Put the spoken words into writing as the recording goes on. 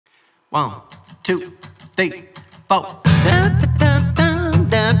1, 2, 3, 4.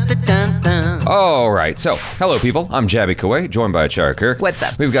 All right, so hello people, I'm Jaby KOAY, joined by ACHARA KIRK. What's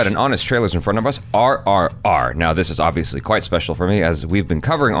up? We've got an Honest Trailers in front of us, RRR. Now this is obviously quite special for me as we've been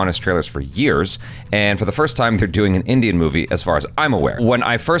covering Honest Trailers for years, and for the first time they're doing an Indian movie as far as I'm aware. When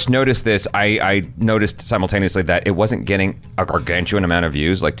I first noticed this, I noticed simultaneously that it wasn't getting a gargantuan amount of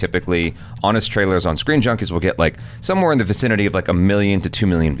views. Like typically, Honest Trailers on Screen Junkies will get like somewhere in the vicinity of like 1 million to 2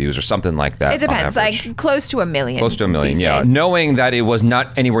 million views or something like that. It depends, like close to 1 million. Close to 1 million, yeah. Days. Knowing that it was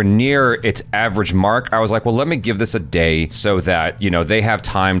not anywhere near its average mark, I was like, well, let me give this a day so that, you know, they have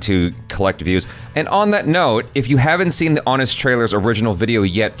time to collect views. And on that note, if you haven't seen the Honest Trailers original video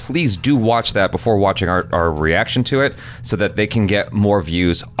yet, please do watch that before watching our reaction to it so that they can get more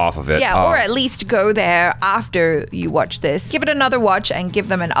views off of it. Yeah, or at least go there after you watch this. Give it another watch and give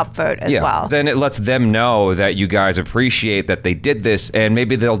them an upvote as well. Then it lets them know that you guys appreciate that they did this and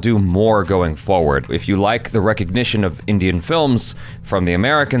maybe they'll do more going forward. If you like the recognition of Indian films from the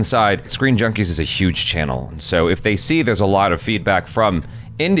American side, Screen Junkies is a huge channel. So if they see there's a lot of feedback from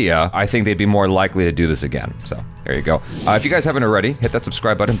India, I think they'd be more likely to do this again. So there you go. If you guys haven't already, hit that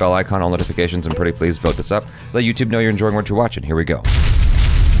subscribe button, bell icon, all notifications, and pretty please vote this up. Let YouTube know you're enjoying what you're watching. Here we go.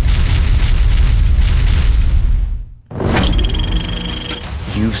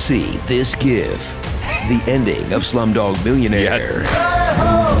 You've seen this GIF, the ending of Slumdog Millionaire.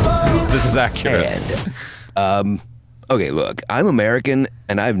 Yes. This is accurate. And, okay, look, I'm American,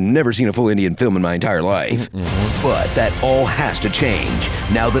 and I've never seen a full Indian film in my entire life. But that all has to change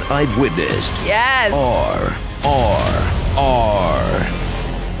now that I've witnessed Yes. RRR.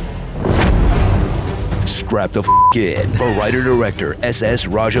 Strap the f in for writer-director S.S.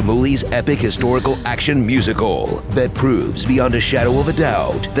 Rajamouli's epic historical action musical that proves beyond a shadow of a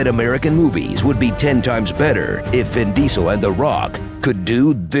doubt that American movies would be 10 times better if Vin Diesel and The Rock could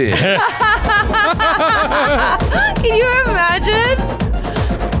do this. Can you imagine?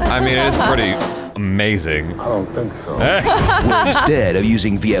 I mean, it is pretty amazing. I don't think so. Where instead of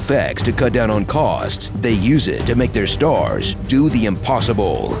using VFX to cut down on costs, they use it to make their stars do the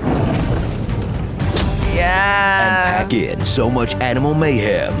impossible. Yeah. And pack in so much animal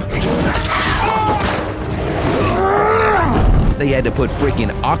mayhem. They had to put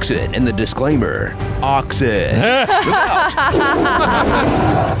freaking oxen in the disclaimer. Oxen. Look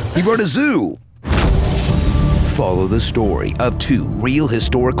out. He brought a zoo. Follow the story of two real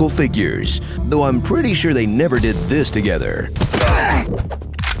historical figures, though I'm pretty sure they never did this together.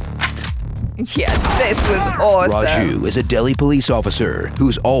 Yeah, this was awesome. Raju is a Delhi police officer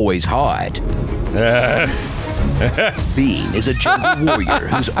who's always hot. Bean is a jungle warrior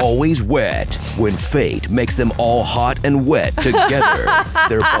who's always wet. When fate makes them all hot and wet together,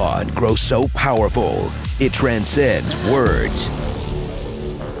 their bond grows so powerful, it transcends words.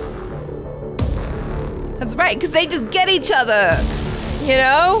 That's right, because they just get each other, you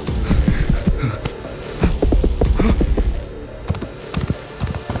know?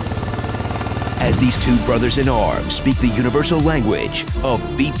 As these two brothers in arms speak the universal language of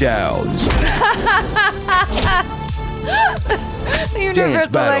beatdowns. The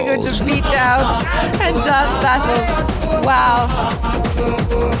universal language of beatdowns and dance battles. Wow.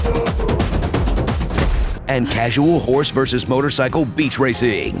 And casual horse versus motorcycle beach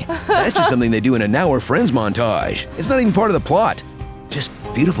racing. That's just something they do in a Now We're Friends montage. It's not even part of the plot. Just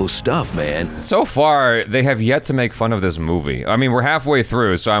beautiful stuff, man. So far, they have yet to make fun of this movie. I mean, we're halfway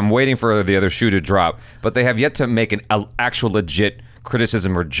through, so I'm waiting for the other shoe to drop, but they have yet to make an actual legit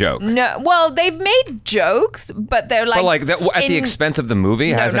criticism or joke. No, well, they've made jokes, but they're like... But like, at the expense of the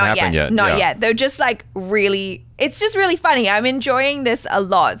movie? No, hasn't happened yet. Not yet. They're just like really... It's just really funny. I'm enjoying this a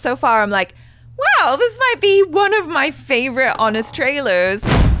lot. So far, I'm like, wow, this might be one of my favorite Honest Trailers.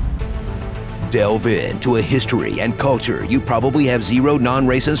 Delve into a history and culture you probably have zero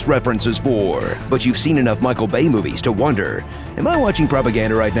non-racist references for. But you've seen enough Michael Bay movies to wonder, am I watching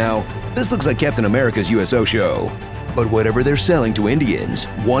propaganda right now? This looks like Captain America's USO show. But whatever they're selling to Indians,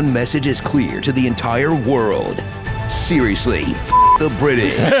 one message is clear to the entire world. Seriously, f the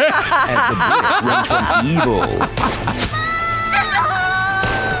British. As the Brits range from evil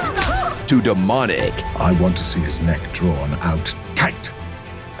to demonic. I want to see his neck drawn out tight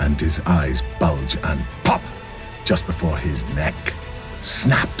and his eyes bulge and pop just before his neck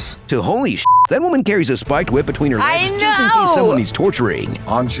snaps. To holy sh**, that woman carries a spiked whip between her legs just in case someone needs torturing.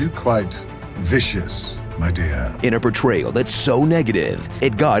 Aren't you quite vicious, my dear? In a portrayal that's so negative,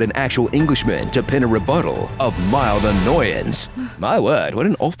 it got an actual Englishman to pen a rebuttal of mild annoyance. My word, what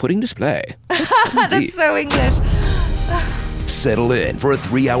an off-putting display. That's so English. Settle in for a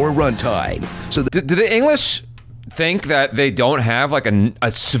 3-hour runtime. So Do the English think that they don't have like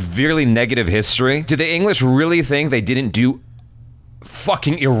a severely negative history? Do the English really think they didn't do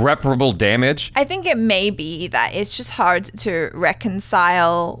fucking irreparable damage? I think it may be that it's just hard to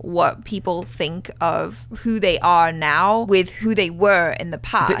reconcile what people think of who they are now with who they were in the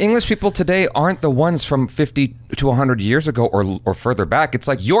past. The English people today aren't the ones from 50 to 100 years ago or further back. It's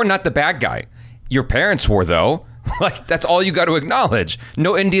like, you're not the bad guy. Your parents were, though. Like, that's all you got to acknowledge.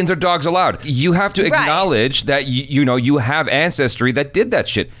 No Indians or dogs allowed. You have to acknowledge that you know you have ancestry that did that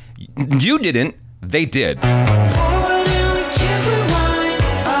shit. You didn't. They did.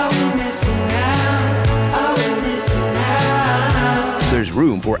 There's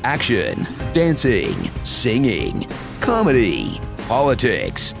room for action, dancing, singing, comedy,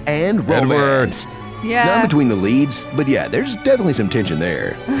 politics, and romance. Yeah. Not between the leads, but yeah, there's definitely some tension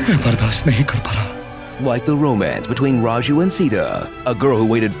there. Like the romance between Raju and Sita, a girl who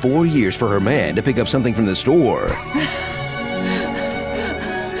waited 4 years for her man to pick up something from the store.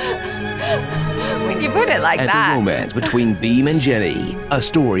 When you put it like and that. And the romance between Beam and Jenny, a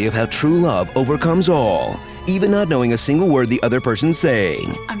story of how true love overcomes all, even not knowing a single word the other person's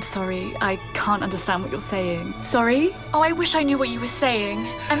saying. I'm sorry, I can't understand what you're saying. Sorry? Oh, I wish I knew what you were saying.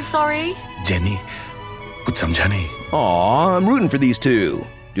 I'm sorry. Jenny, kuch samjha nahi. Aw, I'm rooting for these two.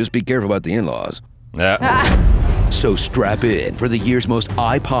 Just be careful about the in-laws. Yeah. So strap in for the year's most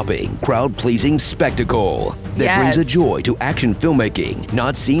eye-popping, crowd-pleasing spectacle that brings a joy to action filmmaking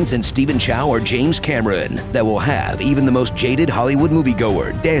not seen since Stephen Chow or James Cameron, that will have even the most jaded Hollywood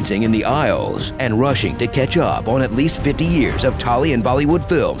moviegoer dancing in the aisles and rushing to catch up on at least 50 years of Tolly and Bollywood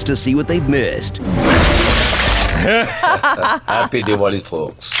films to see what they've missed. Happy Diwali,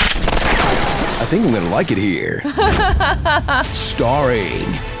 folks. I think I'm gonna like it here. Starring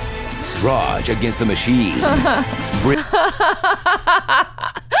Raj Against the Machine. That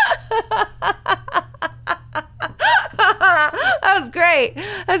was great.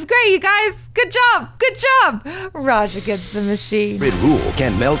 That's great, you guys. Good job. Good job. Raj Against the Machine. Grid Rule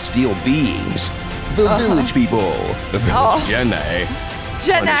can melt steel beams. The Village People. The Village Chennai.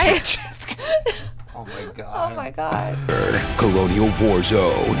 Chennai. Oh my god. Oh my god. Colonial War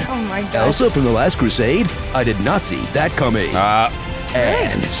Zone. Oh my god. Elsa from The Last Crusade? I did not see that coming.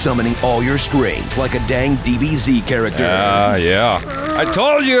 And summoning all your strength like a dang DBZ character. Yeah. I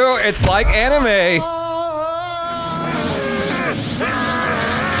told you, it's like anime.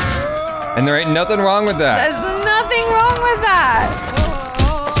 And there ain't nothing wrong with that. There's nothing wrong with that.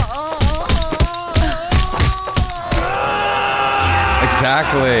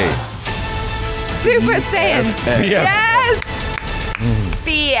 Exactly. Super Saiyan. Yes.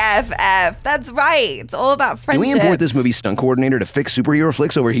 BFF. That's right. It's all about friendship. Can we import this movie's stunt coordinator to fix superhero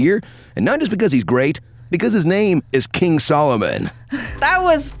flicks over here? And not just because he's great, because his name is King Solomon. That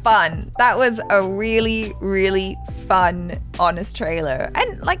was fun. That was a really, really fun, honest trailer.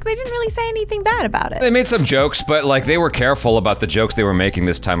 And, like, they didn't really say anything bad about it. They made some jokes, but, like, they were careful about the jokes they were making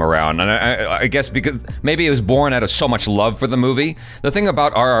this time around. And I guess because maybe it was born out of so much love for the movie. The thing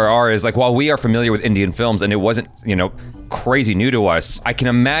about RRR is, like, while we are familiar with Indian films and it wasn't, you know, crazy new to us, I can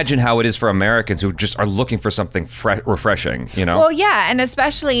imagine how it is for Americans who just are looking for something refreshing, you know? Well, yeah, and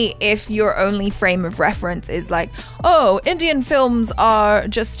especially if your only frame of reference is like, oh, Indian films are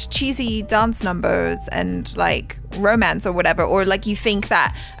just cheesy dance numbers and like romance or whatever, or like you think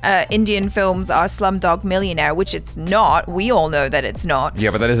that Indian films are Slumdog Millionaire, which it's not. We all know that it's not.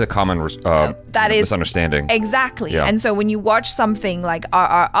 Yeah, but that is a common misunderstanding. Exactly. Yeah. And so when you watch something like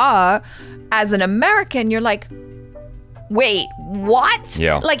RRR, as an American, you're like, wait, what?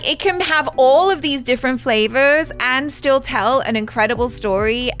 Yeah. Like, it can have all of these different flavors and still tell an incredible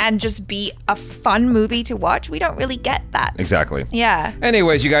story and just be a fun movie to watch. We don't really get that. Exactly. Yeah.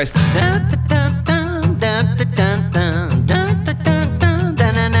 Anyways, you guys.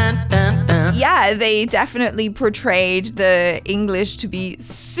 Yeah, they definitely portrayed the English to be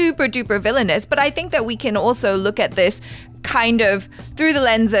super duper villainous, but I think that we can also look at this kind of through the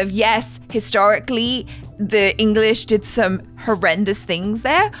lens of, yes, historically, the English did some horrendous things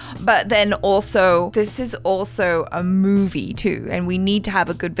there, but then also, this is also a movie too, and we need to have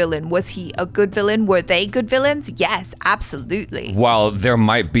a good villain. Was he a good villain? Were they good villains? Yes, absolutely. While there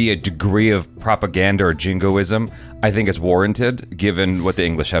might be a degree of propaganda or jingoism, I think it's warranted given what the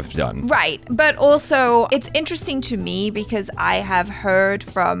English have done. Right, but also it's interesting to me because I have heard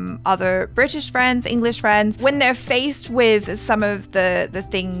from other British friends, English friends, when they're faced with some of the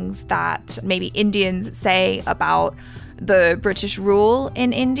things that maybe Indians say about the British rule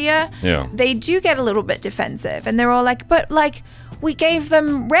in India, yeah, they do get a little bit defensive and they're all like, but like, we gave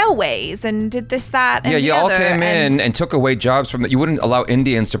them railways and did this, that, and yeah, the you all other, came in and took away jobs from that. You wouldn't allow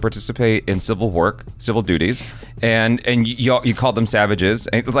Indians to participate in civil work, civil duties, and you called them savages,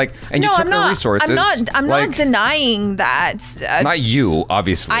 and you took their resources. I'm not denying that. Not you,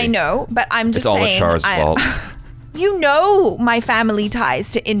 obviously. I know, but I'm just saying. It's all ACHARA's fault. You know my family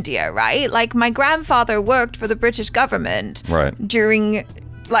ties to India, right? Like, my grandfather worked for the British government during,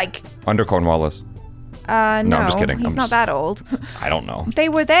 like... Under Cornwallis. No, I'm just kidding. He's not that old. I don't know. They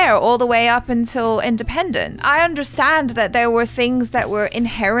were there all the way up until independence. I understand that there were things that were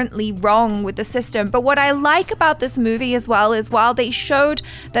inherently wrong with the system, but what I like about this movie as well is while they showed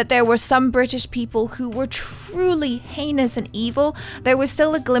that there were some British people who were truly heinous and evil, there was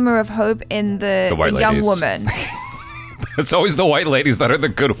still a glimmer of hope in the young woman. It's always the white ladies that are the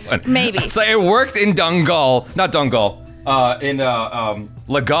good one. Maybe. It's like it worked in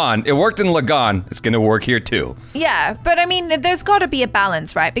Lagan. It worked in Lagan. It's gonna work here too. Yeah, but I mean, there's got to be a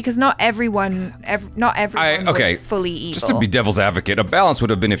balance, right? Because not everyone was fully evil. Just to be devil's advocate, a balance would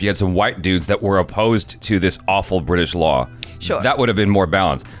have been if you had some white dudes that were opposed to this awful British law. Sure. That would have been more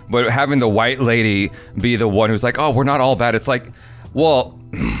balanced. But having the white lady be the one who's like, oh, we're not all bad. It's like, well,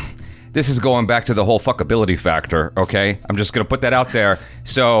 this is going back to the whole fuckability factor, okay? I'm just gonna put that out there.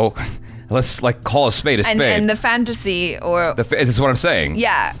 So let's call a spade a spade. And the fantasy, or this is what I'm saying.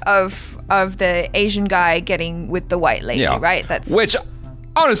 Yeah, of the Asian guy getting with the white lady, right? Which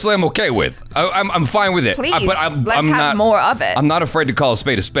honestly I'm okay with. I'm fine with it. Please, but let's have more of it. I'm not afraid to call a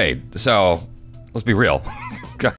spade, so let's be real.